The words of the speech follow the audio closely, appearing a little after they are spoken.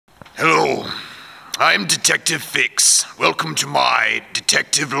Hello, I'm Detective Fix. Welcome to my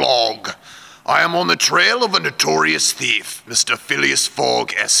detective log. I am on the trail of a notorious thief, Mr. Phileas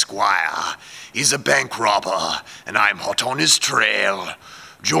Fogg, Esquire. He's a bank robber, and I'm hot on his trail.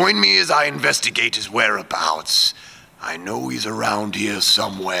 Join me as I investigate his whereabouts. I know he's around here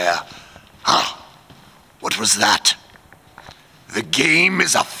somewhere. Huh? What was that? The game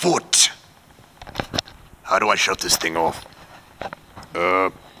is afoot. How do I shut this thing off?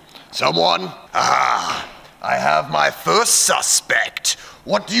 Someone? I have my first suspect.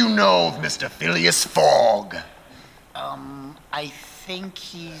 What do you know of Mr. Phileas Fogg? I think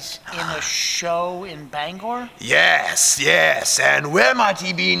he's in a show in Bangor? Yes, and where might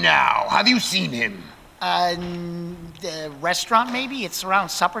he be now? Have you seen him? The restaurant, maybe? It's around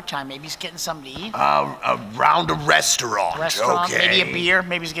supper time. Maybe he's getting something to eat. Around a restaurant. Okay. Maybe a beer.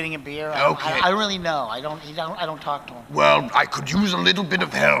 Maybe he's getting a beer. Okay. I don't really know. I don't talk to him. Well, I could use a little bit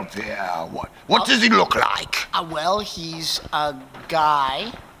of help here. What does he look like? Well, he's a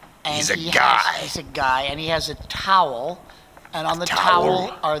guy. And He's a guy, and he has a towel. And on the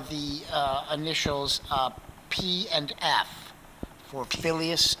towel are the initials P and F. For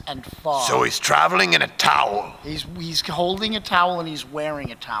Phileas and Fogg. So he's traveling in a towel. He's holding a towel and he's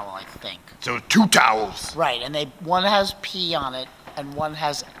wearing a towel, I think. So two towels. Right, and one has P on it and one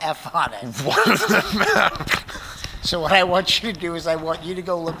has F on it. What? So what I want you to do is I want you to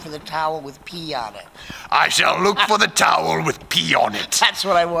go look for the towel with P on it. I shall look for the towel with P on it. That's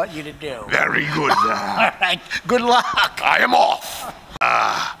what I want you to do. Very good. All right, good luck. I am off.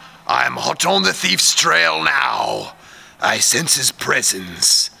 I am hot on the thief's trail now. I sense his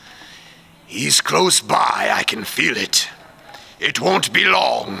presence. He's close by, I can feel it. It won't be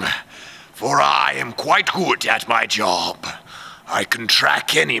long, for I am quite good at my job. I can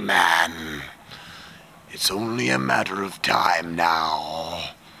track any man. It's only a matter of time now.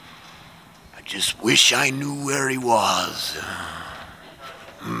 I just wish I knew where he was.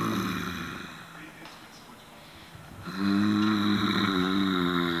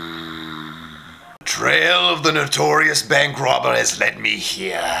 Trail of the notorious bank robber has led me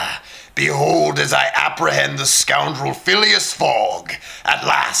here. Behold, as I apprehend the scoundrel Phileas Fogg. At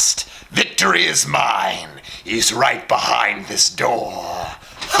last, victory is mine. He's right behind this door. Ha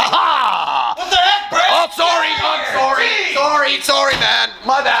ha! What the heck, Brett? Oh, sorry, man.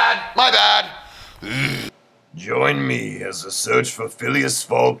 My bad. Join me as the search for Phileas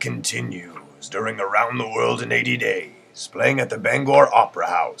Fogg continues during Around the World in 80 Days, playing at the Bangor Opera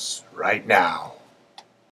House right now.